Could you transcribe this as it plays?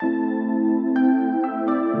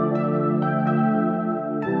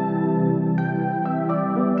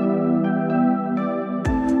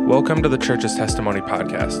Welcome to the Church's Testimony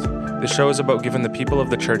Podcast. This show is about giving the people of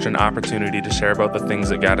the church an opportunity to share about the things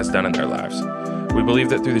that God has done in their lives. We believe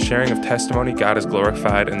that through the sharing of testimony, God is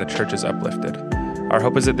glorified and the church is uplifted. Our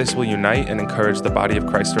hope is that this will unite and encourage the body of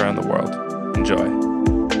Christ around the world. Enjoy.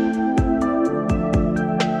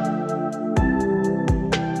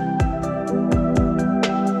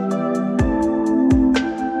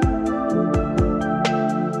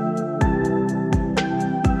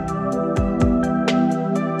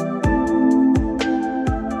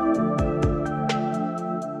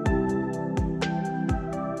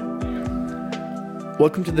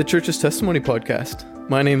 Welcome to the Church's Testimony Podcast.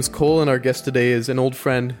 My name's Cole, and our guest today is an old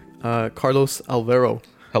friend, Carlos Alvaro.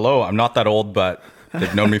 Hello, I'm not that old, but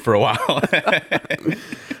they've known me for a while.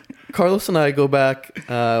 Carlos and I go back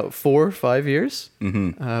 4 or 5 years.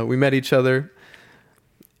 Mm-hmm. We met each other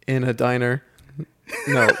in a diner.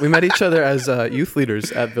 No, we met each other as youth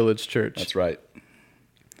leaders at Village Church. That's right.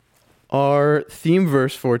 Our theme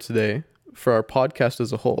verse for today, for our podcast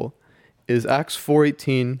as a whole, is Acts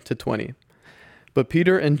 4:18 to 20. But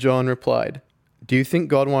Peter and John replied, "Do you think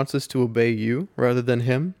God wants us to obey you rather than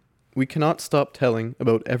him? We cannot stop telling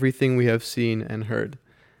about everything we have seen and heard."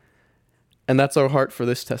 And that's our heart for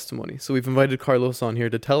this testimony. So we've invited Carlos on here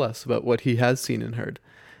to tell us about what he has seen and heard,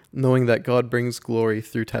 knowing that God brings glory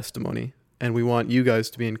through testimony. And we want you guys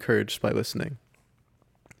to be encouraged by listening.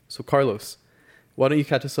 So Carlos, why don't you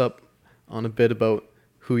catch us up on a bit about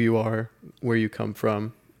who you are, where you come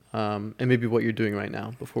from, and maybe what you're doing right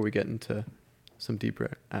now before we get into some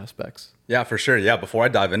deeper aspects. Yeah, for sure. Yeah, before I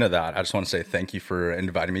dive into that, I just want to say thank you for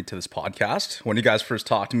inviting me to this podcast. When you guys first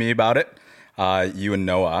talked to me about it, you and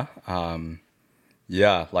Noah, I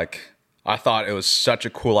thought it was such a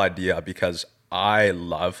cool idea because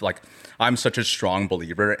I'm such a strong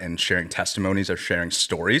believer in sharing testimonies or sharing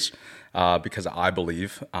stories because I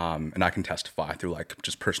believe, and I can testify through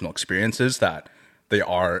just personal experiences that they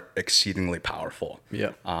are exceedingly powerful.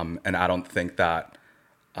 Yeah. And I don't think that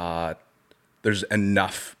there's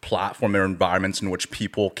enough platform or environments in which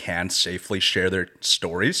people can safely share their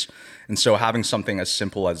stories. And so having something as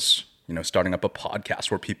simple as, starting up a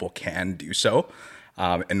podcast where people can do so,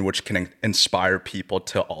 and which can inspire people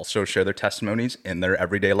to also share their testimonies in their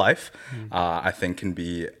everyday life, I think can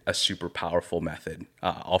be a super powerful method,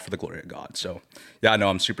 all for the glory of God. So yeah,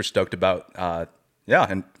 no, I'm super stoked about,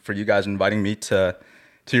 and for you guys inviting me to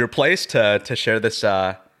your place to share this,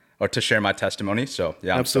 or to share my testimony. So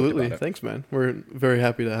yeah, absolutely. Thanks, man. We're very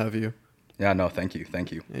happy to have you. Yeah, no, thank you.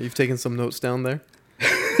 Yeah, you've taken some notes down there?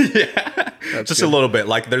 Yeah, that's just good. A little bit.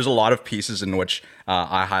 There's a lot of pieces in which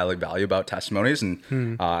I highly value about testimonies. And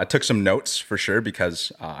I took some notes for sure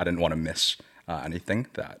because I didn't want to miss anything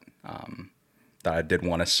that I did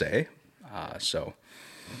want to say. So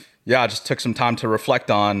yeah, I just took some time to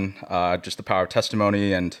reflect on just the power of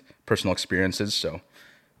testimony and personal experiences. So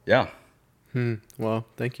yeah. Well,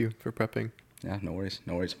 thank you for prepping. Yeah, no worries.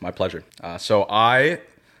 My pleasure. So I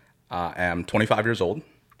am 25 years old.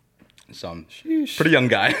 So I'm pretty young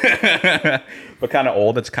guy, but kind of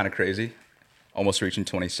old. It's kind of crazy. Almost reaching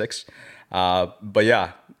 26. But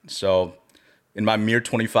yeah, so in my mere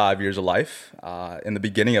 25 years of life, in the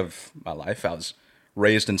beginning of my life, I was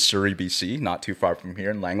raised in Surrey, BC, not too far from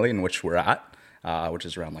here in Langley, in which we're at, which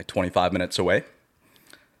is around 25 minutes away.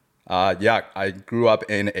 I grew up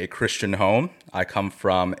in a Christian home. I come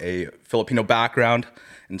from a Filipino background,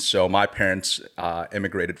 and so my parents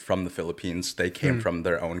immigrated from the Philippines. They came from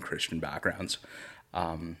their own Christian backgrounds.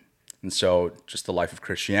 And so just the life of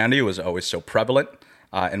Christianity was always so prevalent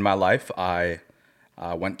in my life. I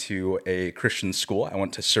went to a Christian school. I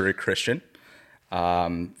went to Surrey Christian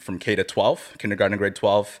from K to 12, kindergarten to grade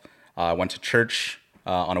 12. I went to church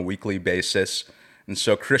on a weekly basis. And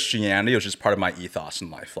so Christianity was just part of my ethos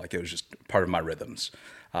in life. It was just part of my rhythms.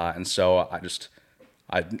 And so I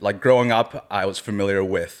growing up, I was familiar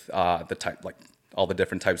with all the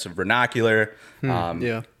different types of vernacular,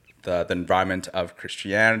 the environment of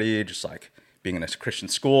Christianity, just being in a Christian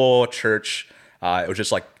school, church. It was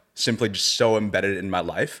just simply just so embedded in my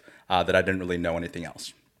life that I didn't really know anything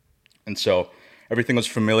else. And so everything was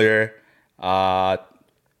familiar. It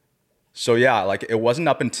wasn't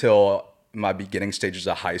up until my beginning stages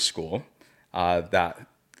of high school that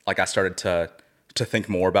I started to think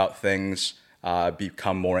more about things,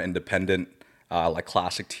 become more independent,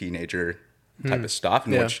 classic teenager type of stuff,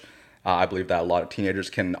 which I believe that a lot of teenagers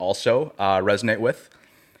can also resonate with.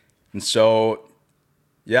 And so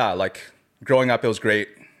growing up, it was great.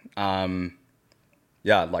 Family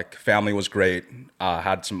was great.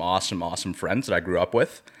 Had some awesome friends that I grew up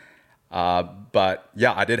with. But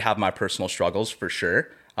I did have my personal struggles for sure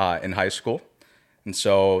in high school. And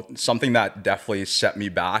so something that definitely set me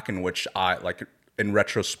back, in which I like in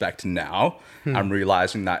retrospect now, I'm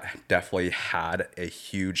realizing that definitely had a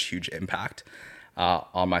huge impact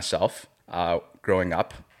on myself growing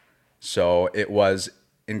up. So it was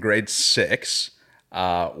in grade 6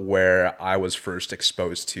 where I was first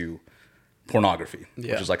exposed to pornography,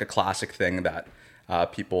 which is like a classic thing that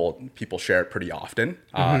people share it pretty often.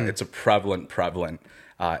 It's a prevalent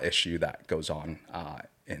issue that goes on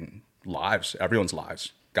in lives, everyone's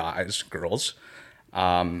lives, guys, girls.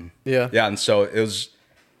 And so it was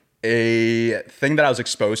a thing that I was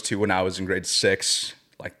exposed to when I was in grade 6.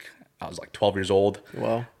 Like I was like 12 years old.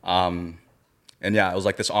 Wow. And yeah, it was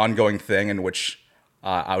like this ongoing thing in which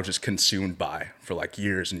I was just consumed by for like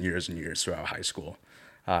years and years and years throughout high school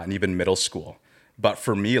and even middle school. But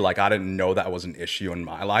for me, like I didn't know that was an issue in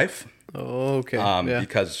my life. Oh, okay.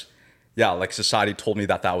 Because like society told me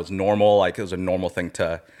that was normal. Like it was a normal thing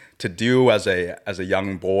to do as a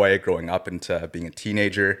young boy growing up into being a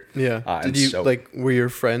teenager. Yeah. Did you were your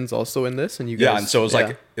friends also in this? And you guys? Yeah, and so it was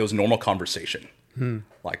like it was normal conversation,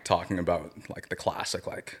 like talking about like the classic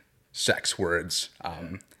like sex words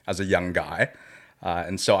as a young guy,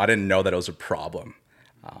 and so I didn't know that it was a problem,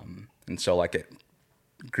 and so like it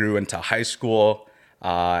grew into high school.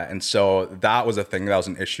 And so that was a thing that was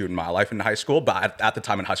an issue in my life in high school. But at the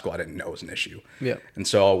time in high school, I didn't know it was an issue. Yeah. And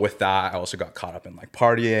so with that, I also got caught up in like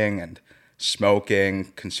partying and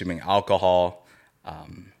smoking, consuming alcohol.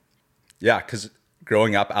 Because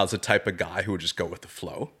growing up, I was the type of guy who would just go with the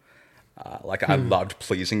flow. I loved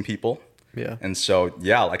pleasing people. Yeah. And so,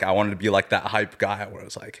 like I wanted to be like that hype guy where it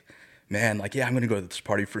was like, man, like, yeah, I'm going to go to this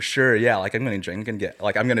party for sure. Yeah, like I'm going to drink and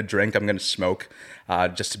I'm going to smoke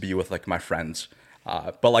just to be with like my friends.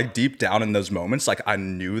 But like deep down in those moments, like I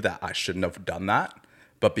knew that I shouldn't have done that.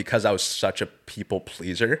 But because I was such a people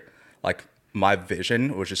pleaser, like my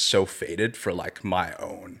vision was just so faded for like my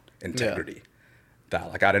own integrity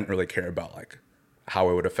that like I didn't really care about like how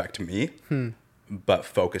it would affect me, but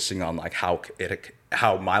focusing on like how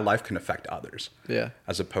my life can affect others. Yeah.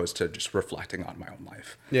 As opposed to just reflecting on my own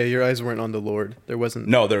life. Yeah, your eyes weren't on the Lord. There wasn't.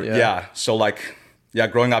 No, So like,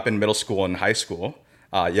 growing up in middle school and high school,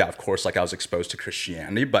 of course, like I was exposed to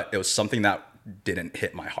Christianity, but it was something that didn't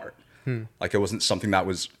hit my heart. Like it wasn't something that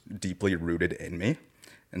was deeply rooted in me.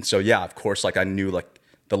 And so, of course, like I knew like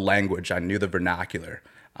the language, I knew the vernacular,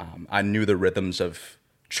 I knew the rhythms of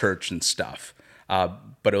church and stuff.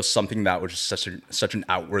 But it was something that was just such an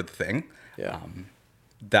outward thing.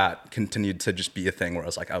 That continued to just be a thing where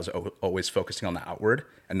I was always focusing on the outward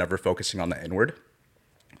and never focusing on the inward.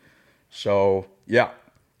 So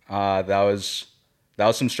that was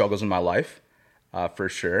some struggles in my life, for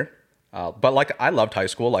sure. But like I loved high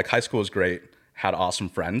school. Like high school was great, had awesome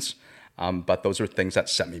friends. But those were things that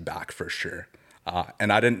set me back for sure.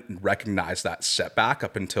 And I didn't recognize that setback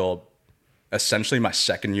up until essentially my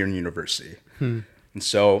second year in university. And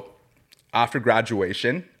so after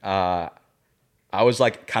graduation, I was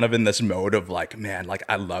like kind of in this mode of like, man, like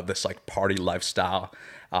I love this like party lifestyle.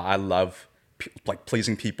 I love like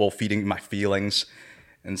pleasing people, feeding my feelings.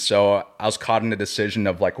 And so I was caught in a decision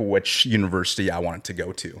of like which university I wanted to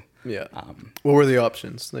go to. Yeah. What were the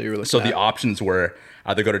options that you were looking at? So the options were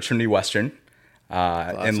either go to Trinity Western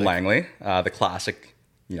in Langley, the classic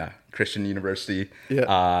Christian university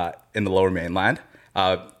in the Lower Mainland.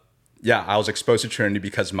 I was exposed to Trinity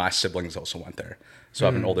because my siblings also went there. So I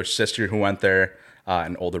have an older sister who went there,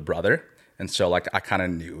 an older brother. And so like I kind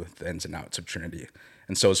of knew the ins and outs of Trinity.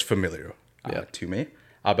 And so it was familiar to me.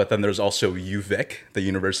 But then there's also UVic, the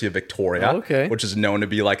University of Victoria, which is known to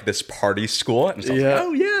be like this party school. And so I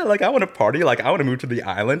was like, like I want to party. Like I want to move to the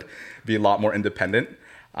island, be a lot more independent.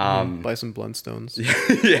 Buy some Blundstones.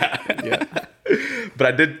 But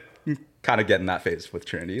I did kind of get in that phase with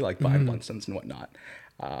Trinity, like buying Blundstones and whatnot.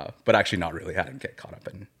 But actually not really. I didn't get caught up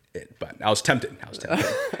in it, but I was tempted. So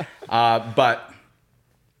I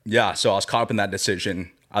was caught up in that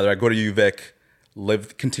decision. Either I go to UVic,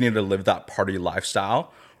 continue to live that party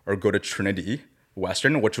lifestyle, or go to Trinity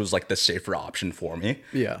Western, which was like the safer option for me.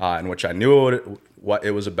 In which I knew what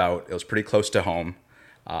it was about. It was pretty close to home.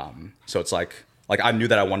 So it's like I knew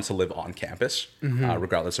that I wanted to live on campus,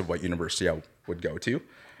 regardless of what university I would go to.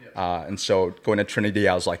 And so going to Trinity,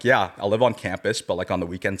 I was like, I'll live on campus, but like on the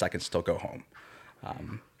weekends I can still go home,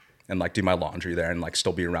 and like do my laundry there and like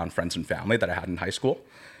still be around friends and family that I had in high school.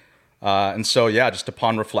 And so, just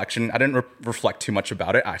upon reflection, I didn't reflect too much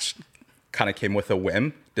about it. I kind of came with a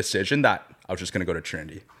whim decision that I was just going to go to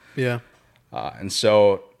Trinity. And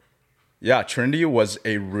so, Trinity was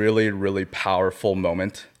a really, really powerful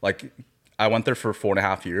moment. Like I went there for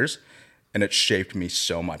 4.5 years and it shaped me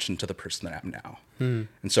so much into the person that I am now.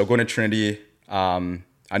 And so going to Trinity,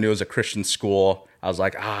 I knew it was a Christian school. I was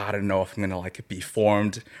like, I don't know if I'm gonna like be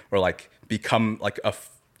formed or like become like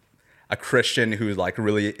a Christian who like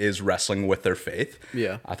really is wrestling with their faith.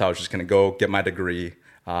 Yeah. I thought I was just gonna go get my degree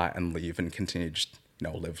and leave and continue just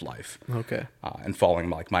live life. Okay. And following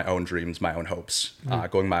like my own dreams, my own hopes,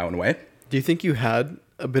 going my own way. Do you think you had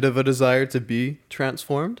a bit of a desire to be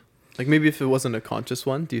transformed? Like maybe if it wasn't a conscious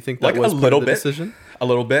one, do you think that Like was a part little of the bit, decision? a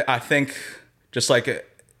little bit. I think just like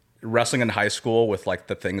wrestling in high school with like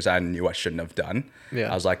the things I knew I shouldn't have done.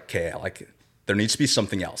 Yeah. I was like, okay, like there needs to be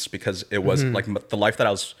something else because it was like the life that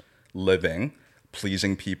I was living,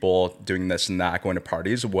 pleasing people, doing this and that, going to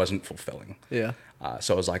parties, wasn't fulfilling. Yeah.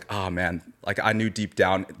 So I was like, oh man, like I knew deep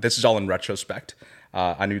down, this is all in retrospect.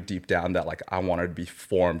 I knew deep down that like I wanted to be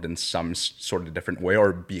formed in some sort of different way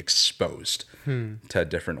or be exposed to a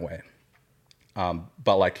different way.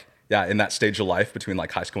 But like, yeah, in that stage of life between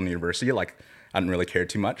like high school and university, like I didn't really care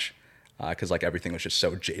too much because like everything was just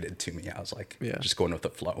so jaded to me. I was like, just going with the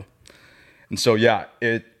flow. And so, like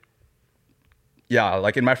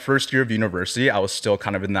in my first year of university, I was still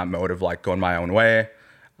kind of in that mode of like going my own way.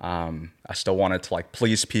 I still wanted to like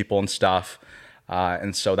please people and stuff.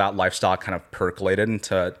 And so that lifestyle kind of percolated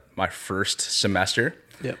into my first semester,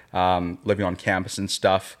 living on campus and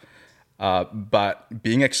stuff. But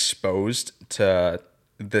being exposed to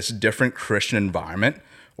this different Christian environment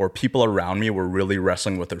where people around me were really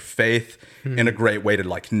wrestling with their faith in a great way to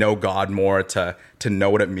like know God more, to know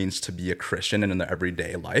what it means to be a Christian in their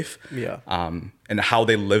everyday life. And how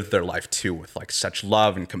they lived their life too with like such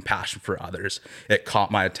love and compassion for others. It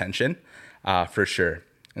caught my attention for sure.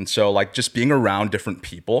 And so like just being around different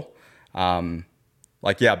people,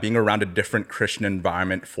 being around a different Christian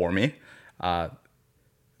environment for me,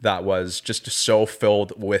 that was just so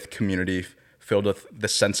filled with community, filled with the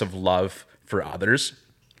sense of love for others.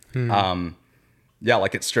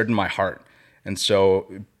 Like it stirred in my heart. And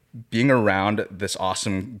so being around this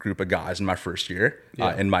awesome group of guys in my first year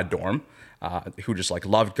in my dorm who just like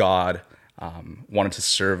loved God, wanted to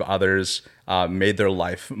serve others, made their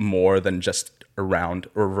life more than just around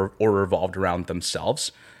or revolved around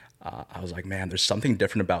themselves. I was like, man, there's something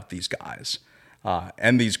different about these guys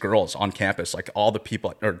and these girls on campus. Like all the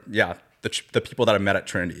people, the people that I met at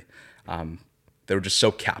Trinity, they were just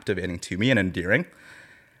so captivating to me and endearing.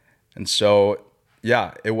 And so,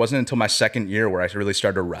 it wasn't until my second year where I really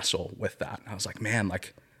started to wrestle with that. I was like, man,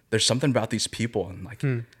 like there's something about these people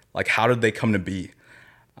and like how did they come to be?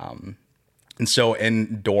 And so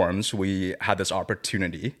in dorms, we had this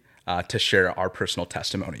opportunity to share our personal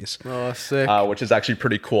testimonies. Oh, sick. Which is actually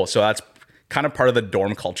pretty cool. So that's kind of part of the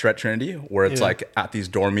dorm culture at Trinity, where it's like at these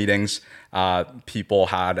dorm meetings, people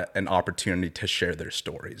had an opportunity to share their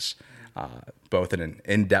stories, both in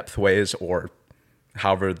in-depth ways or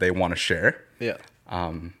however they want to share.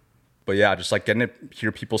 Just like getting to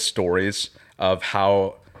hear people's stories of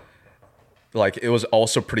how like it was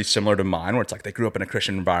also pretty similar to mine, where it's like they grew up in a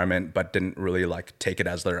Christian environment but didn't really like take it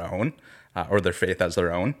as their own or their faith as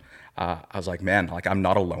their own. I was like, man, like I'm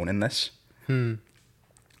not alone in this,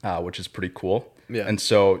 which is pretty cool. And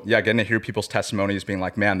so, getting to hear people's testimonies being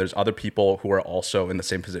like, man, there's other people who are also in the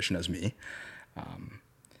same position as me.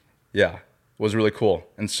 Was really cool.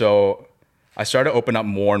 And so I started to open up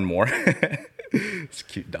more and more. It's a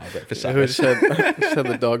cute dog right beside us. Just had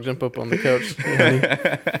the dog jump up on the couch.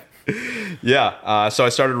 So I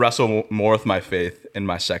started to wrestle more with my faith in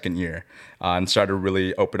my second year and started to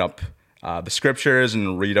really open up the scriptures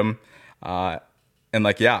and read them. I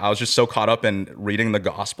was just so caught up in reading the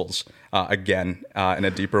Gospels again in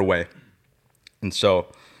a deeper way. And so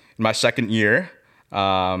in my second year,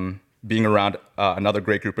 being around another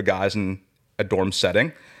great group of guys in a dorm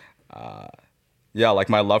setting,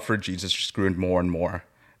 my love for Jesus just grew more and more.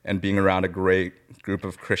 And being around a great group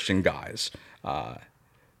of Christian guys,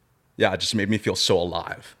 it just made me feel so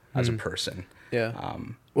alive as a person.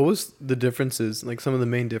 What was the differences, like some of the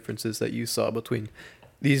main differences that you saw between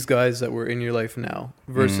these guys that were in your life now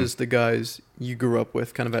versus the guys you grew up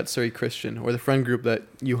with kind of at Surrey Christian, or the friend group that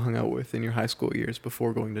you hung out with in your high school years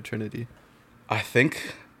before going to Trinity? I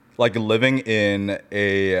think like living in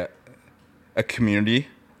a community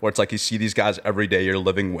where it's like you see these guys every day, you're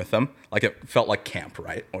living with them. Like it felt like camp,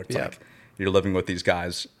 right? Or it's like you're living with these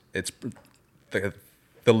guys. It's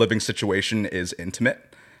the living situation is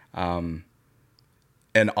intimate and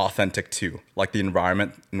authentic too. Like the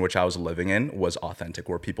environment in which I was living in was authentic,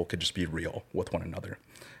 where people could just be real with one another.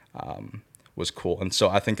 Was cool. And so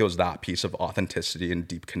I think it was that piece of authenticity and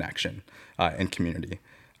deep connection and community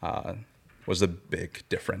was the big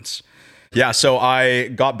difference. So I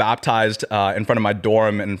got baptized in front of my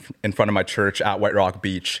dorm and in front of my church at White Rock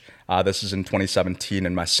Beach. This is in 2017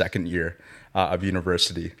 in my second year of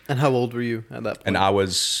university. And how old were you at that point? And I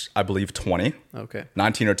was, I believe, 20. Okay.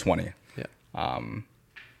 19 or 20. Yeah.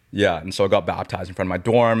 Yeah, and so I got baptized in front of my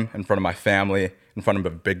dorm, in front of my family, in front of a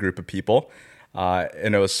big group of people.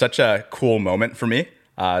 And it was such a cool moment for me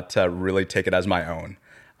to really take it as my own.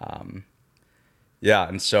 Yeah,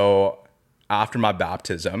 and so after my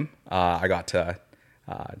baptism, I got to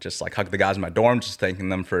just like hug the guys in my dorm, just thanking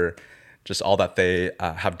them for just all that they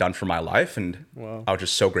have done for my life. And Wow. I was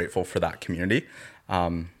just so grateful for that community.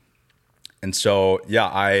 And so, yeah,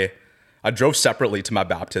 I drove separately to my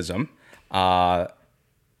baptism.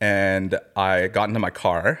 And I got into my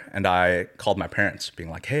car and I called my parents being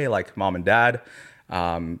like, hey, like mom and dad,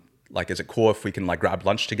 like, is it cool if we can like grab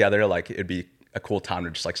lunch together? Like it'd be a cool time to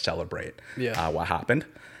just like celebrate what happened.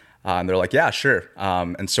 And they're like, yeah, sure.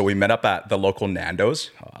 And so we met up at the local Nando's.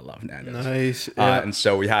 Oh, I love Nando's. Nice. Yeah. And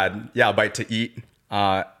so we had, a bite to eat.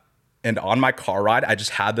 And on my car ride, I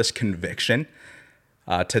just had this conviction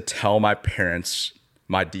to tell my parents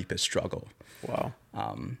my deepest struggle. Wow.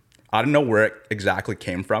 I don't know where it exactly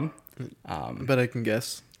came from. But I can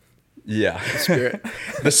guess. Yeah. The Spirit.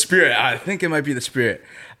 The Spirit. I think it might be the Spirit.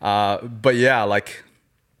 But yeah, like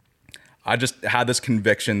I just had this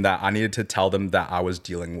conviction that I needed to tell them that I was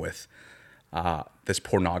dealing with this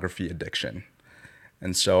pornography addiction.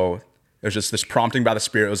 And so it was just this prompting by the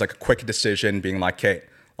Spirit. It was like a quick decision being like, hey,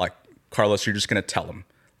 like Carlos, you're just going to tell them.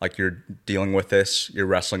 Like you're dealing with this, you're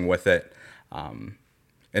wrestling with it.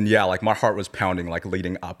 And yeah, like my heart was pounding, like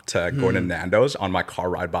leading up to going to Nando's on my car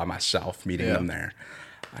ride by myself, meeting them there.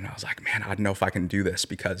 And I was like, man, I don't know if I can do this,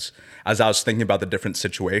 because as I was thinking about the different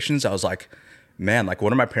situations, I was like, man, like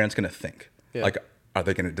what are my parents going to think? Yeah. Like, are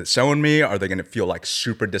they going to disown me? Are they going to feel like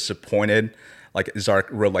super disappointed? Like, is our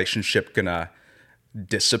relationship going to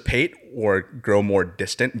dissipate or grow more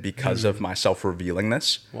distant because of myself revealing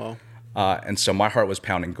this? Wow. And so my heart was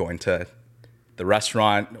pounding going to the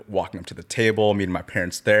restaurant, walking up to the table, meeting my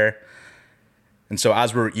parents there. And so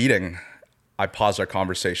as we were eating, I paused our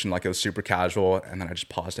conversation, like it was super casual. And then I just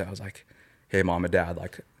paused it. I was like, hey, mom and dad,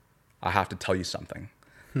 like I have to tell you something.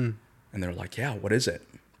 And they're like, yeah, what is it?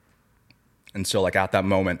 And so like at that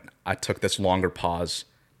moment, I took this longer pause.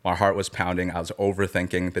 My heart was pounding. I was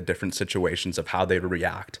overthinking the different situations of how they would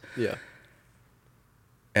react. Yeah.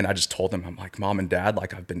 And I just told them, I'm like, mom and dad,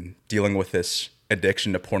 like I've been dealing with this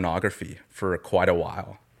addiction to pornography for quite a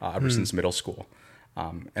while, ever since middle school.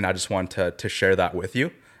 And I just wanted to share that with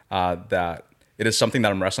you, that it is something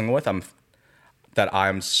that I'm wrestling with. I'm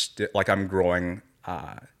growing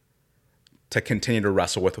to continue to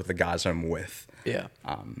wrestle with the guys I'm with. Yeah.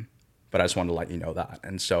 But I just wanted to let you know that.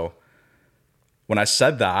 And so when I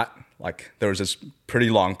said that, like there was this pretty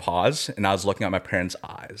long pause and I was looking at my parents'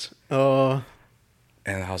 eyes. Oh.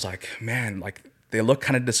 And I was like, man, like they look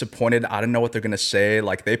kind of disappointed. I don't know what they're going to say.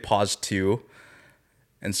 Like they paused too.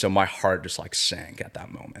 And so my heart just like sank at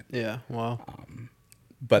that moment. Yeah. Wow.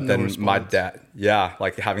 But No then response. my dad,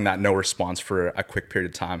 like having that no response for a quick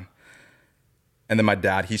period of time. And then my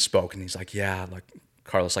dad, he spoke and he's like, yeah, like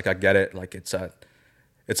Carlos, like I get it. Like it's a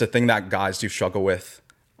thing that guys do struggle with.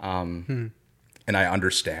 And I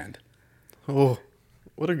understand. Oh,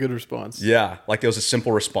 what a good response. Yeah. Like it was a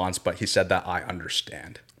simple response, but he said that I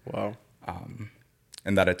understand. Wow.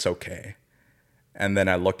 And that it's okay. And then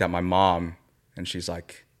I looked at my mom and she's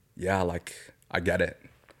like, yeah, like I get it.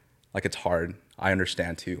 Like it's hard. I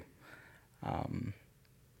understand too.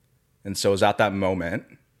 And so it was at that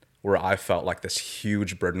moment where I felt like this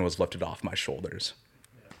huge burden was lifted off my shoulders.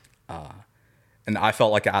 And I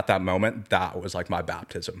felt like at that moment, that was like my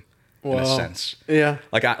baptism in a sense. Yeah.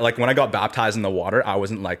 Like when I got baptized in the water, I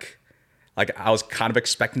wasn't like I was kind of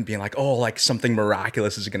expecting being like, oh, like something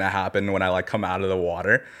miraculous is going to happen when I like come out of the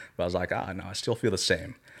water. But I was like, no, I still feel the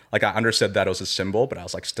same. Like I understood that it was a symbol, but I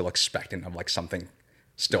was like still expectant of like something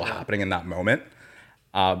still happening in that moment.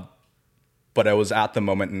 But it was at the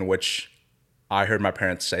moment in which I heard my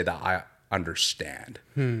parents say that I understand,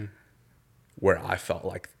 where I felt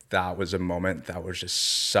like that was a moment that was just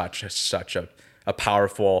such a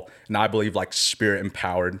powerful, and I believe like spirit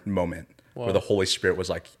empowered moment where the Holy Spirit was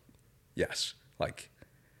like, yes, like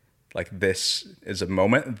this is a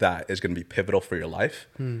moment that is going to be pivotal for your life.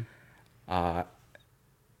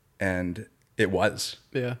 And it was.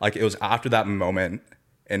 Yeah. Like it was after that moment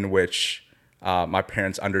in which my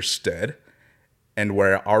parents understood and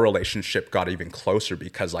where our relationship got even closer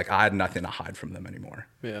because like I had nothing to hide from them anymore.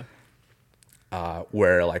 Yeah.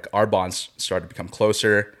 Where like our bonds started to become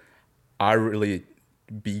closer. I really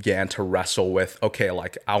began to wrestle with, okay,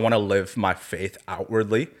 like I want to live my faith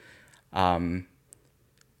outwardly. Because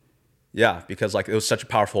like it was such a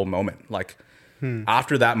powerful moment. Like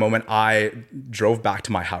after that moment, I drove back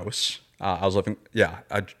to my house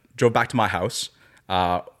I drove back to my house.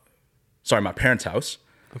 My parents' house.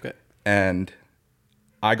 Okay. And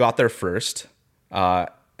I got there first, and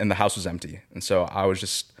the house was empty. And so I was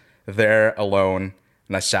just there alone,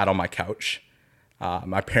 and I sat on my couch.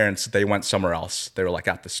 My parents, they went somewhere else. They were like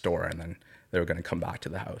at the store, and then they were going to come back to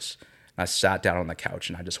the house. And I sat down on the couch,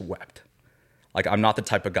 and I just wept. Like, I'm not the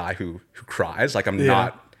type of guy who cries. Like, I'm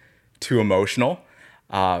not too emotional.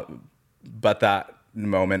 But that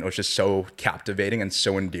moment was just so captivating and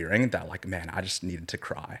so endearing that, like, man, I just needed to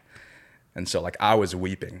cry. And so, like, I was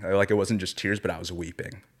weeping. Like, it wasn't just tears, but I was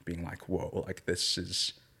weeping, being like, whoa, like, this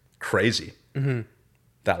is crazy. Mm-hmm.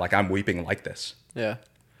 That, like, I'm weeping like this. Yeah.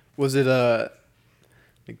 Was it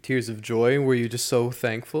like tears of joy? Were you just so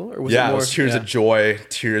thankful? Or was it more? It was tears of joy,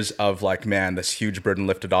 tears of, like, man, this huge burden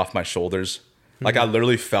lifted off my shoulders. Mm-hmm. Like, I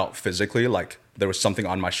literally felt physically like there was something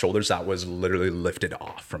on my shoulders that was literally lifted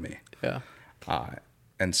off from me. Yeah.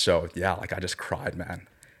 And so, yeah, like, I just cried, man.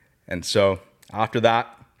 And so after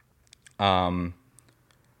that,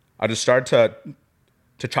 I just started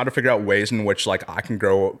to try to figure out ways in which, like, I can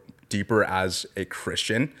grow deeper as a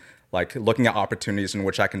Christian, like looking at opportunities in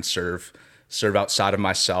which I can serve outside of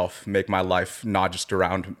myself, make my life not just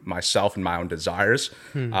around myself and my own desires,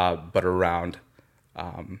 but around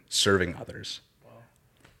serving others. Wow.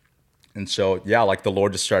 And so, yeah, like, the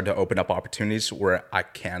Lord just started to open up opportunities where I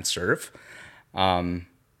can serve.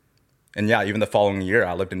 And yeah, even the following year,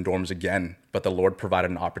 I lived in dorms again, but the Lord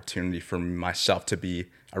provided an opportunity for myself to be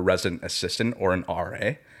a resident assistant or an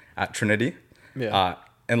RA at Trinity. Yeah.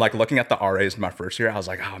 And, like, looking at the RAs in my first year, I was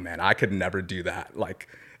like, oh man, I could never do that. Like,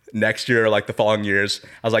 next year, like the following years,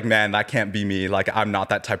 I was like, man, that can't be me. Like, I'm not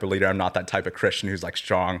that type of leader. I'm not that type of Christian who's, like,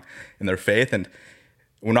 strong in their faith. And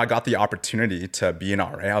when I got the opportunity to be an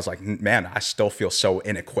RA, I was like, man, I still feel so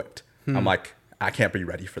inequipped. I'm like, I can't be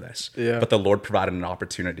ready for this. Yeah. But the Lord provided an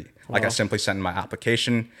opportunity. Wow. Like, I simply sent in my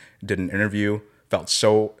application, did an interview, felt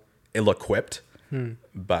so ill-equipped,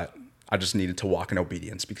 but I just needed to walk in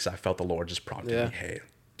obedience because I felt the Lord just prompted me, hey,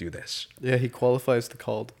 do this. Yeah, he qualifies the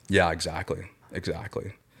called. Yeah, exactly.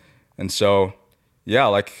 And so, yeah,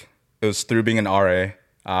 like, it was through being an RA,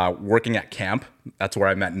 working at camp. That's where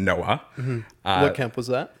I met Noah. Mm-hmm. What camp was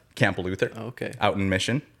that? Camp Luther. Oh, okay. Out in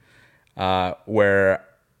Mission, where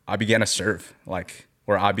I began to serve, like,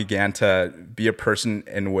 where I began to be a person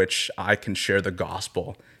in which I can share the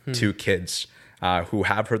gospel to kids who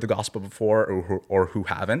have heard the gospel before or who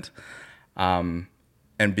haven't, and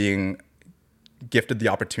being gifted the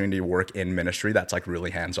opportunity to work in ministry that's, like, really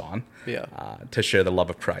hands-on, to share the love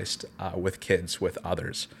of Christ with kids, with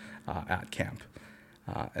others at camp.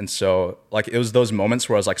 And so, like, it was those moments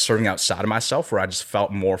where I was, like, serving outside of myself where I just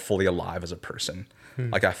felt more fully alive as a person.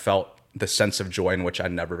 Like, I felt the sense of joy in which I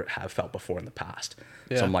never have felt before in the past.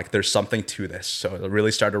 Yeah. So I'm like, there's something to this. So I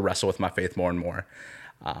really started to wrestle with my faith more and more.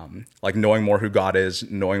 Like, knowing more who God is,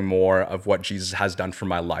 knowing more of what Jesus has done for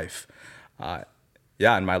my life.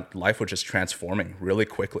 And my life was just transforming really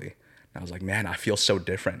quickly. And I was like, man, I feel so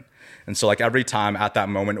different. And so, like, every time at that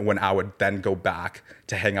moment when I would then go back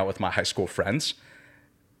to hang out with my high school friends,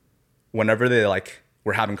 whenever they, like,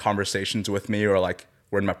 were having conversations with me or, like,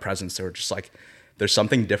 were in my presence, they were just like, there's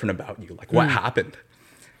something different about you. Like, what happened?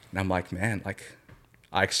 And I'm like, man, like,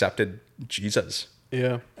 I accepted Jesus.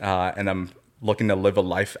 Yeah. And I'm looking to live a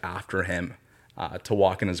life after him, to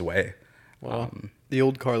walk in his way. Wow. The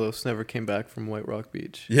old Carlos never came back from White Rock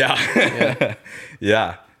Beach. Yeah.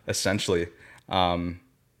 Yeah, essentially. And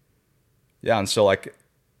so, like,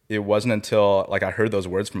 it wasn't until, like, I heard those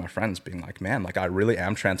words from my friends being like, man, like, I really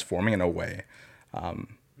am transforming in a way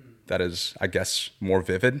that is, I guess, more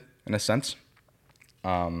vivid in a sense.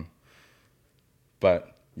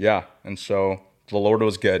 But yeah, and so the Lord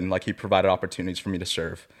was good, and, like, he provided opportunities for me to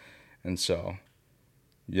serve. And so,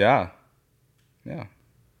 yeah.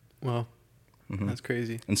 Wow. Mm-hmm. That's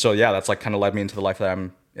crazy. And so, yeah, that's, like, kind of led me into the life that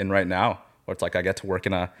I'm in right now, where it's like I get to work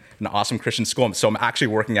in an awesome Christian school. So I'm actually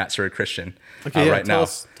working at Surrey Christian right now.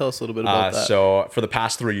 Tell us a little bit about that. So for the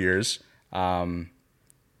past 3 years, over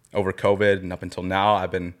COVID and up until now,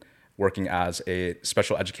 I've been working as a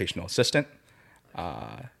special educational assistant,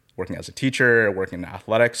 working as a teacher, working in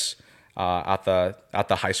athletics at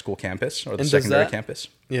the high school campus or the secondary campus.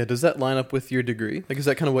 Yeah, does that line up with your degree? Like, is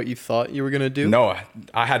that kind of what you thought you were going to do? No,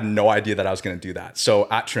 I had no idea that I was going to do that. So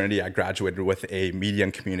at Trinity, I graduated with a media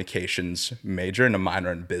and communications major and a minor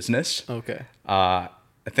in business. Okay.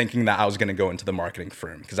 Thinking that I was going to go into the marketing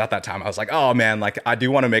firm. Because at that time, I was like, oh, man, like, I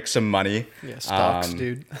do want to make some money. Yeah, stocks,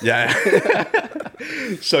 dude. Yeah.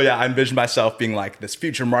 So, yeah, I envisioned myself being, like, this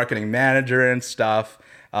future marketing manager and stuff.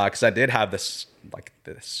 Because I did have this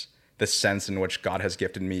this sense in which God has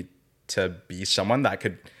gifted me to be someone that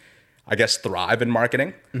I guess, thrive in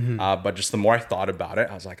marketing. But just the more I thought about it,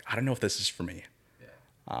 I was like, I don't know if this is for me.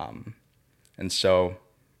 And so,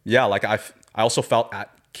 yeah, like I also felt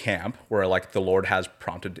at camp where like the Lord has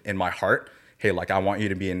prompted in my heart, hey, like I want you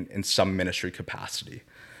to be in some ministry capacity.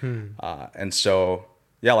 And so,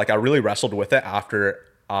 yeah, like I really wrestled with it after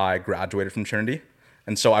I graduated from Trinity.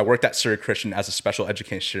 And so I worked at Surrey Christian as a special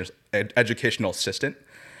educational assistant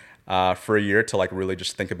for a year to like really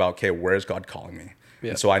just think about, okay, where is God calling me?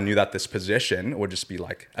 And so I knew that this position would just be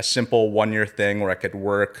like a simple 1-year thing where I could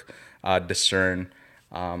work, discern,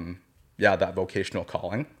 that vocational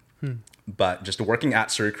calling. But just working at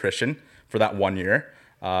Surrey Christian for that 1 year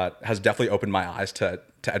has definitely opened my eyes to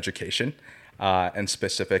education and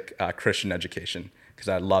specific Christian education, because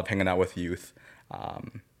I love hanging out with youth.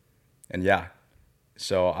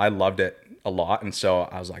 So I loved it a lot. And so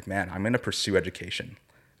I was like, man, I'm going to pursue education.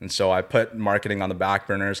 And so I put marketing on the back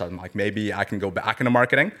burners. I'm like, maybe I can go back into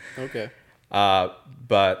marketing. Okay.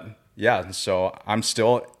 But yeah, so I'm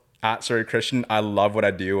still at Surrey Christian. I love what I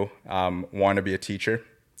do. Want to be a teacher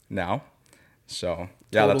now. So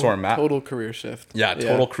yeah, that's where I'm at. Total career shift. Yeah,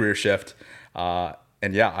 total career shift. And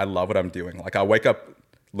yeah, I love what I'm doing. Like I wake up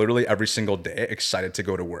literally every single day excited to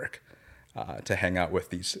go to work, to hang out with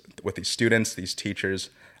these students, these teachers,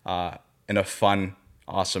 in a fun,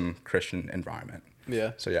 awesome Christian environment.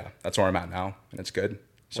 Yeah. So yeah, that's where I'm at now, and it's good.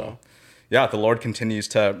 So yeah, the Lord continues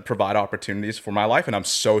to provide opportunities for my life, and I'm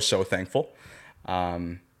so thankful.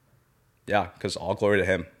 Because all glory to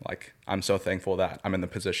Him. Like I'm so thankful that I'm in the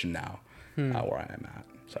position now where I am at.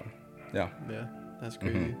 So yeah. Yeah, that's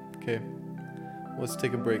crazy. Okay, let's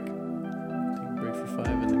take a break. Take a break for 5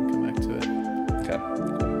 and then come back to it. Okay.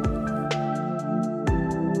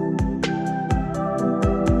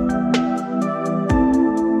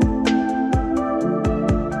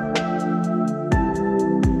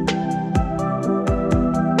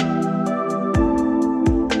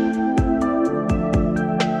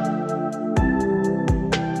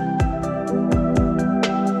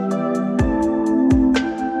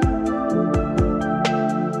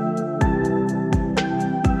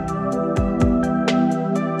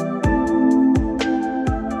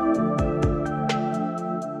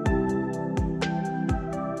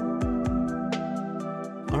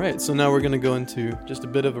 So now we're going to go into just a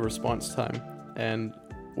bit of a response time. And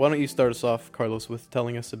why don't you start us off, Carlos, with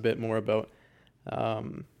telling us a bit more about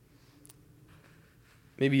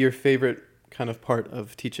maybe your favorite kind of part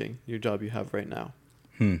of teaching, your job you have right now.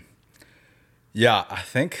 Yeah, I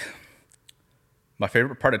think my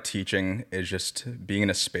favorite part of teaching is just being in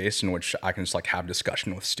a space in which I can just like have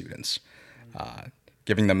discussion with students,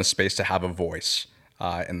 giving them a space to have a voice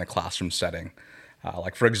in the classroom setting.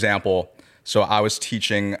 Like for example, so I was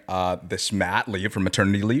teaching this mat leave for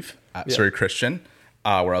maternity leave at Surrey Christian,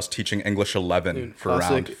 where I was teaching English 11 for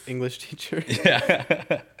classic English teacher.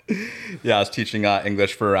 Yeah, I was teaching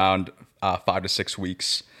English for around 5 to 6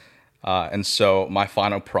 weeks, and so my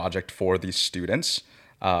final project for these students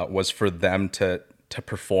was for them to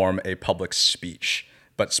perform a public speech,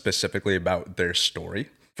 but specifically about their story.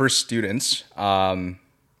 For students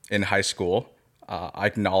in high school, I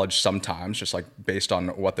acknowledge sometimes, just like based on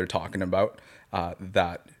what they're talking about,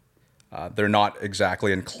 that they're not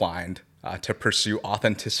exactly inclined to pursue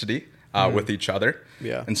authenticity with each other.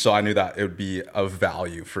 Yeah. And so I knew that it would be of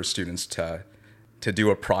value for students to do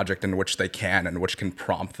a project in which they can and which can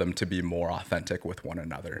prompt them to be more authentic with one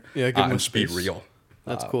another. Yeah, give them and just be space. real.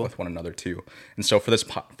 That's cool. With one another too. And so for this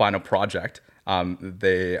final project,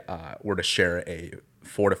 they were to share a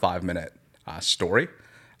 4 to 5 minute story.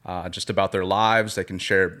 Just about their lives. They can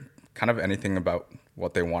share kind of anything about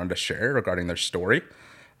what they wanted to share regarding their story.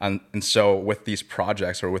 And so with these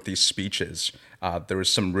projects or with these speeches, there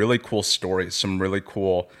was some really cool stories, some really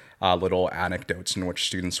cool little anecdotes in which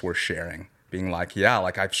students were sharing, being like, yeah,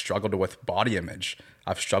 like I've struggled with body image.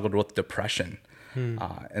 I've struggled with depression.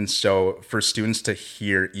 And so for students to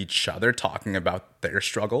hear each other talking about their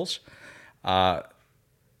struggles,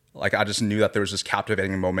 like I just knew that there was this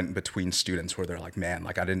captivating moment between students where they're like, man,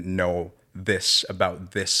 like I didn't know this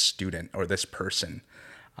about this student or this person.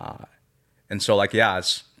 And so like, yeah,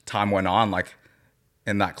 as time went on, like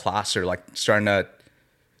in that class, they're like starting to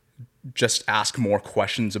just ask more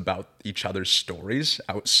questions about each other's stories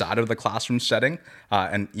outside of the classroom setting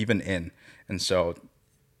and even in. And so,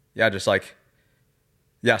 yeah, just like,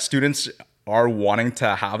 yeah, students are wanting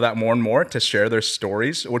to have that more and more to share their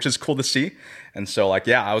stories, which is cool to see. And so like,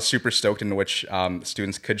 yeah, I was super stoked in which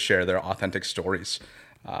students could share their authentic stories.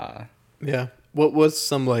 Yeah. What was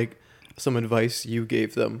some advice you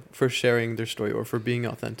gave them for sharing their story or for being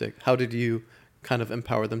authentic? How did you kind of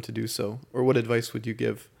empower them to do so? Or what advice would you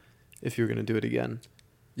give if you were going to do it again?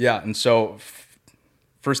 Yeah, and so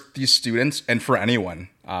for these students and for anyone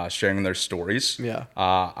sharing their stories, Yeah.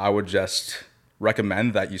 I would just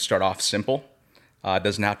recommend that you start off simple. It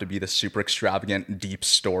doesn't have to be the super extravagant, deep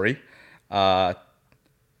story. But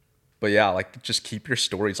yeah, like just keep your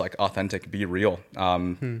stories like authentic, be real.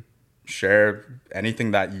 Share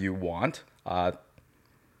anything that you want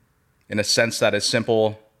in a sense that is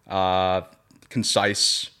simple,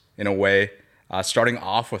 concise in a way. Starting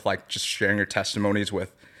off with like just sharing your testimonies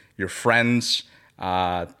with your friends,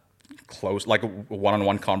 close, like a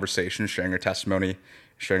one-on-one conversation, sharing your testimony,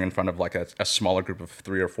 sharing in front of like a smaller group of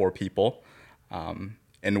 3 or 4 people,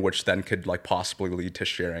 in which then could like possibly lead to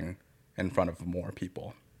sharing in front of more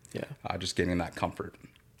people. Yeah. Just gaining that comfort.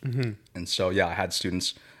 And so, yeah, I had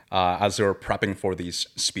students as they were prepping for these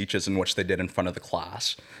speeches in which they did in front of the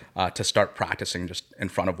class to start practicing just in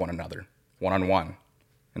front of one another, one-on-one,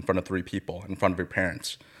 in front of 3 people, in front of your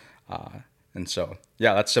parents. And so,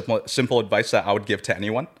 yeah, that's simple advice that I would give to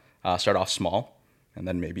anyone. Start off small, and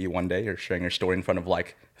then maybe one day you're sharing your story in front of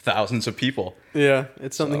like thousands of people. Yeah,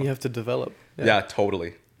 it's something you have to develop. Yeah,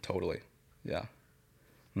 totally. Yeah.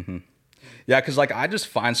 Yeah, because like I just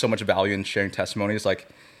find so much value in sharing testimonies. Like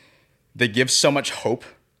they give so much hope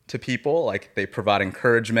to people. Like they provide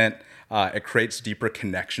encouragement. It creates deeper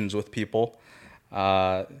connections with people.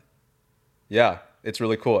 Yeah, it's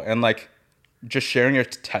really cool. And like just sharing your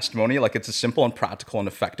testimony, like it's a simple and practical and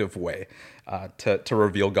effective way to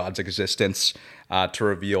reveal God's existence, to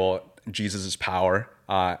reveal Jesus's power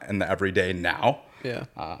in the everyday now. Yeah.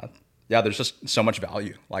 Yeah, there's just so much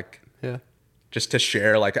value. Like Yeah. just to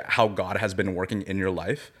share like how God has been working in your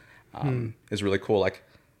life is really cool. Like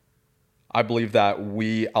I believe that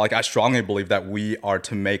I strongly believe that we are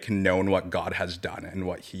to make known what God has done and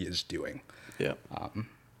what he is doing. Yeah.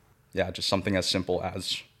 Yeah, just something as simple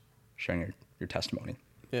as sharing your testimony.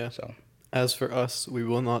 Yeah. So, As for us, we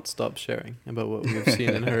will not stop sharing about what we have seen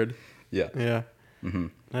and heard. yeah. Yeah.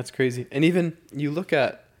 That's crazy. And even you look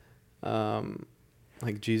at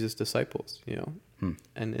like Jesus' disciples, you know,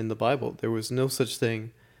 and in the Bible, there was no such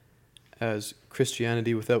thing as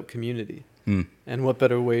Christianity without community. And what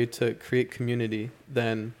better way to create community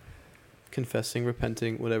than confessing,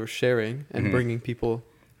 repenting, whatever, sharing, and bringing people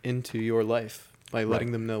into your life by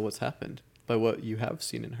letting them know what's happened, by what you have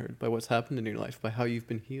seen and heard, by what's happened in your life, by how you've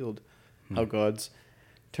been healed, how God's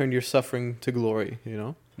turned your suffering to glory, you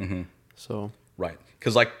know? So. Right.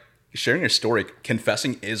 Because like sharing your story,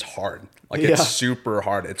 confessing is hard. Like it's super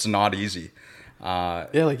hard. It's not easy. Yeah,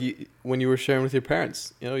 like when you were sharing with your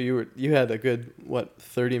parents, you know, you had a good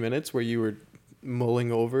 30 minutes where you were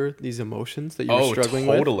mulling over these emotions that you were struggling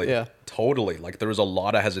with. Yeah, totally. Like there was a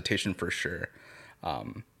lot of hesitation for sure.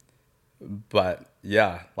 But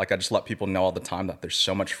yeah, like I just let people know all the time that there's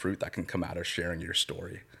so much fruit that can come out of sharing your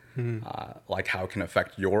story. Like how it can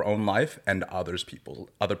affect your own life and other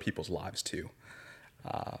people's lives too.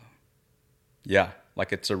 Yeah,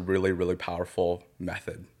 like it's a really, really powerful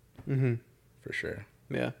method. For sure.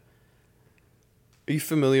 Yeah. Are you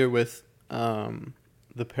familiar with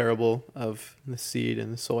the parable of the seed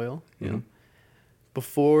and the soil? You know?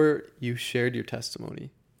 Before you shared your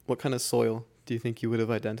testimony, what kind of soil do you think you would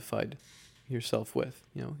have identified yourself with?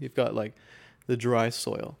 You know, you've got like the dry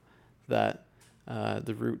soil that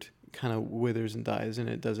the root kind of withers and dies, and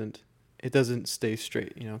it doesn't stay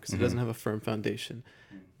straight, you know, because it doesn't have a firm foundation.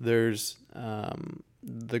 There's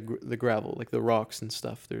the gravel, like the rocks and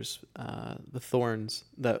stuff. There's the thorns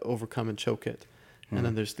that overcome and choke it, and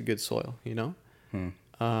then there's the good soil, you know.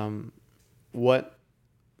 What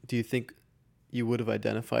do you think you would have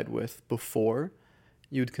identified with before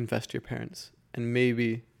you'd confessed to your parents, and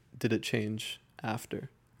maybe did it change after,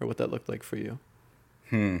 or what that looked like for you?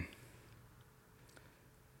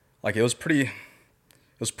 Like it was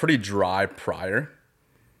pretty dry prior,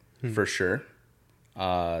 for sure.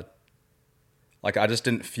 Like I just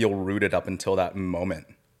didn't feel rooted up until that moment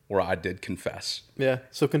where I did confess. Yeah.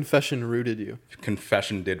 So confession rooted you.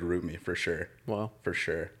 Confession did root me for sure. Wow. For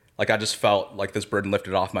sure. Like I just felt like this burden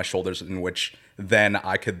lifted off my shoulders, in which then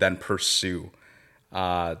I could then pursue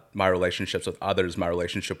my relationships with others, my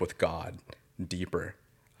relationship with God deeper.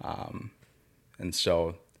 And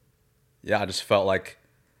so, yeah, I just felt like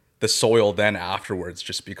the soil then afterwards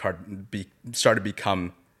just started to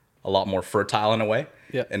become a lot more fertile in a way,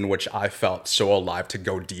 in which I felt so alive to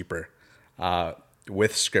go deeper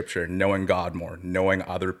with Scripture, knowing God more, knowing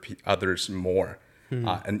others more,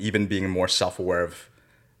 and even being more self-aware of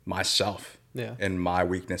myself and my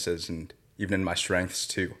weaknesses, and even in my strengths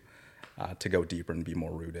too, to go deeper and be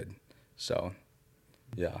more rooted. So,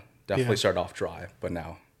 yeah, definitely started off dry, but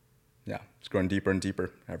now, yeah, it's growing deeper and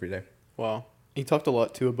deeper every day. Wow. You talked a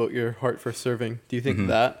lot too about your heart for serving. Do you think Mm-hmm.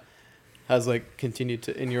 that has like continued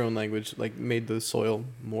to, in your own language, like made the soil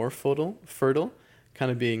more fertile,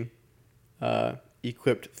 kind of being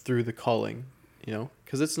equipped through the calling, you know?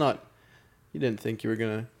 Because it's not, you didn't think you were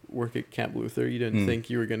going to work at Camp Luther. You didn't think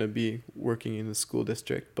you were going to be working in the school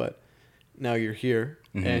district, but now you're here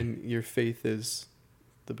and your faith is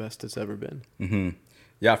the best it's ever been. Mm-hmm.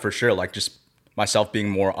 Yeah, for sure. Like just myself being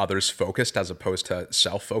more others focused as opposed to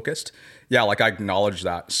self focused. Yeah, like I acknowledge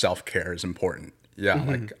that self care is important. Yeah,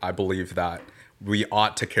 like I believe that we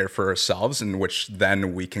ought to care for ourselves, in which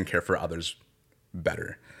then we can care for others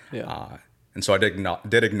better. Yeah. And so I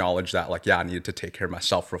did acknowledge that, like, yeah, I needed to take care of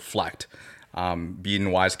myself, reflect, be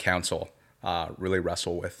in wise counsel, really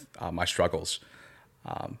wrestle with my struggles,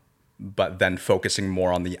 but then focusing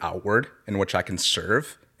more on the outward in which I can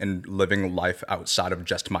serve and living life outside of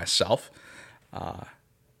just myself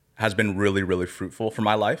has been really, really fruitful for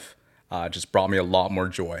my life. Just brought me a lot more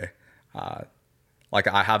joy. Like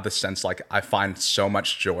I have the sense, like I find so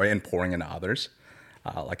much joy in pouring into others.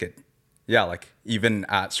 Like even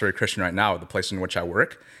at Surrey Christian right now, the place in which I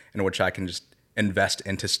work, in which I can just invest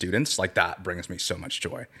into students, like that brings me so much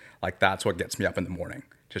joy. Like that's what gets me up in the morning,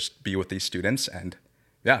 just be with these students and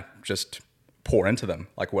yeah, just pour into them.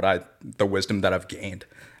 Like the wisdom that I've gained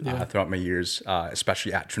throughout my years,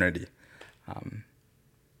 especially at Trinity.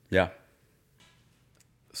 Yeah.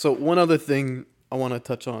 So one other thing I want to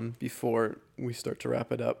touch on before we start to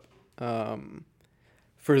wrap it up.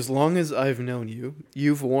 For as long as I've known you,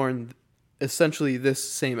 you've worn essentially this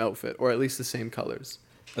same outfit, or at least the same colors.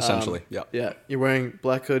 Essentially, yeah. Yeah, you're wearing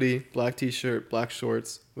black hoodie, black t-shirt, black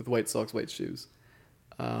shorts with white socks, white shoes.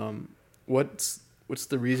 What's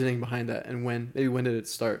the reasoning behind that, and when did it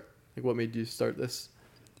start? Like, what made you start this?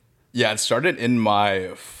 Yeah, it started in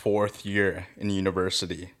my 4th year in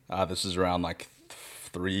university. This is around like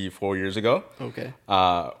 3-4 years ago. Okay.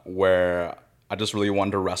 Where I just really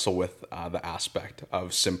wanted to wrestle with the aspect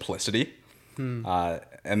of simplicity. And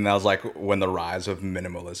that was like when the rise of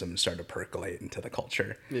minimalism started to percolate into the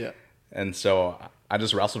culture. Yeah. And so I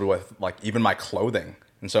just wrestled with like even my clothing.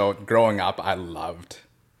 And so growing up, I loved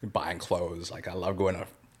buying clothes. Like I love going to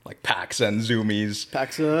like PAX and Zoomies.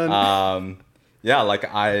 PAXun. Yeah, like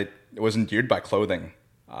I was endeared by clothing.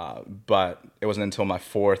 But it wasn't until my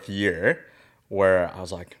 4th year where I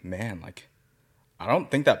was like, man, like I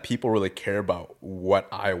don't think that people really care about what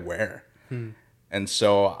I wear. And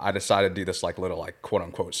so I decided to do this like little like quote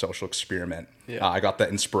unquote social experiment. Yeah. I got the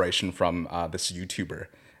inspiration from this YouTuber,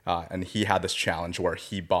 and he had this challenge where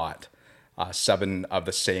he bought 7 of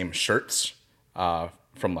the same shirts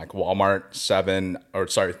from like Walmart,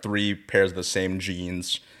 3 pairs of the same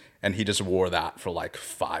jeans, and he just wore that for like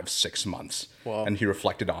 5-6 months. Wow. And he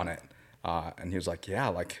reflected on it, and he was like, yeah,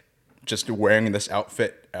 like just wearing this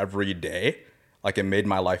outfit every day, like it made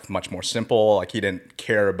my life much more simple. Like he didn't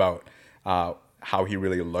care about how he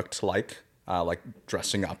really looked like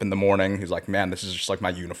dressing up in the morning. He's like, man, this is just like my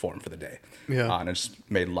uniform for the day. Yeah. And it just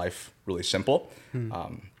made life really simple.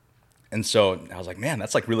 And so I was like, man,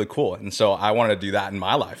 that's like really cool. And so I wanted to do that in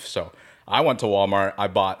my life. So I went to Walmart. I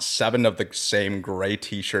bought 7 of the same gray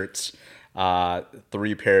t-shirts,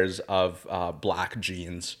 3 pairs of black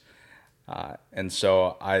jeans. And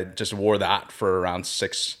so I just wore that for around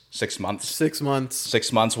 6 months. 6 months.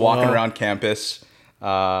 6 months walking Wow. around campus.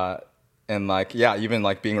 And like, yeah, even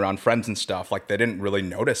like being around friends and stuff, like they didn't really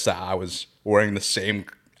notice that I was wearing the same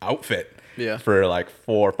outfit for like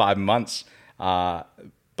 4 or 5 months.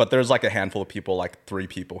 But there's like a handful of people, like 3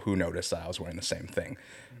 people who noticed that I was wearing the same thing.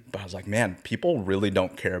 But I was like, man, people really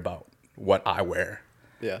don't care about what I wear.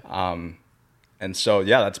 Yeah. And so,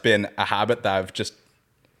 yeah, that's been a habit that I've just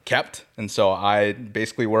kept. And so I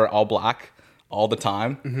basically wear all black all the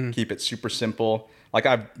time, keep it super simple. Like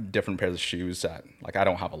I have different pairs of shoes that, like I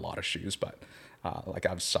don't have a lot of shoes, but like I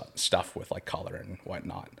have stuff with like color and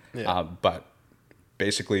whatnot. Yeah. But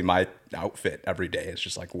basically my outfit every day is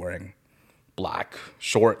just like wearing black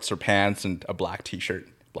shorts or pants and a black t-shirt,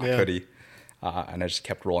 black hoodie. And I just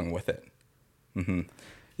kept rolling with it.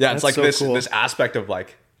 Yeah, it's That's like so cool. this aspect of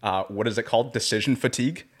like, what is it called? Decision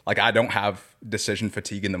fatigue. Like I don't have decision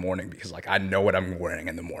fatigue in the morning because like I know what I'm wearing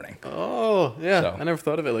in the morning. Oh, yeah. So- I never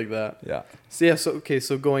thought of it like that. Yeah. So yeah, so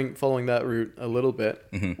following that route a little bit,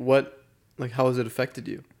 how has it affected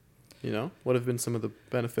you? You know, what have been some of the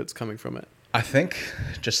benefits coming from it? I think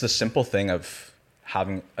just the simple thing of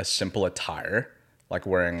having a simple attire, like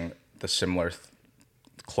wearing the similar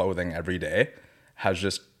clothing every day, has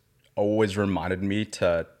just always reminded me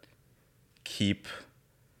to keep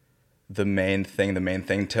the main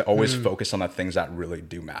thing, to always focus on the things that really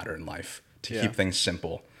do matter in life, to keep things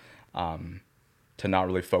simple, to not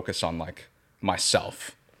really focus on like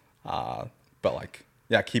myself. But like,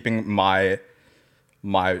 yeah, keeping my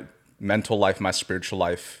mental life, my spiritual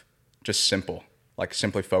life, just simple, like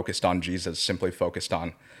simply focused on Jesus, simply focused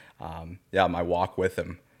on, my walk with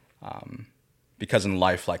him. Because in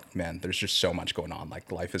life, like, man, there's just so much going on.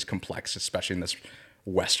 Like, life is complex, especially in this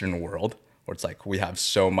Western world where it's like we have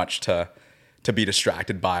so much to be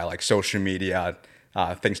distracted by, like social media,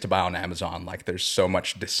 things to buy on Amazon. Like, there's so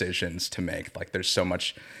much decisions to make. Like, there's so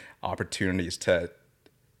much opportunities to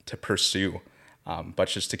pursue. But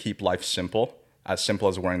just to keep life simple as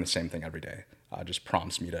wearing the same thing every day, just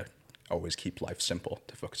prompts me to always keep life simple,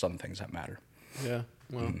 to focus on things that matter. Yeah.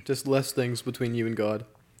 Well, just less things between you and God.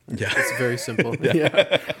 Yeah. It's very simple.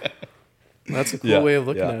 Yeah. That's a cool way of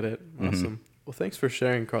looking at it. Awesome. Well, thanks for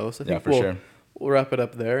sharing, Carlos. I think we'll wrap it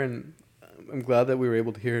up there. And I'm glad that we were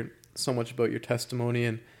able to hear so much about your testimony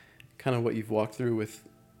and kind of what you've walked through with,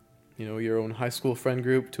 your own high school friend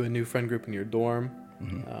group to a new friend group in your dorm.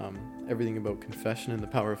 Everything about confession and the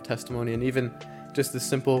power of testimony, and even just the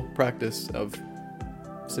simple practice of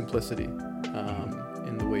simplicity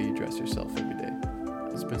in the way you dress yourself every day.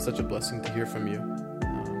 It's been such a blessing to hear from you.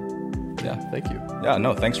 Thank you. Yeah,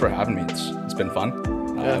 no, thanks for having me. It's been fun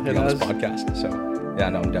being on this podcast. So,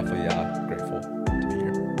 I'm definitely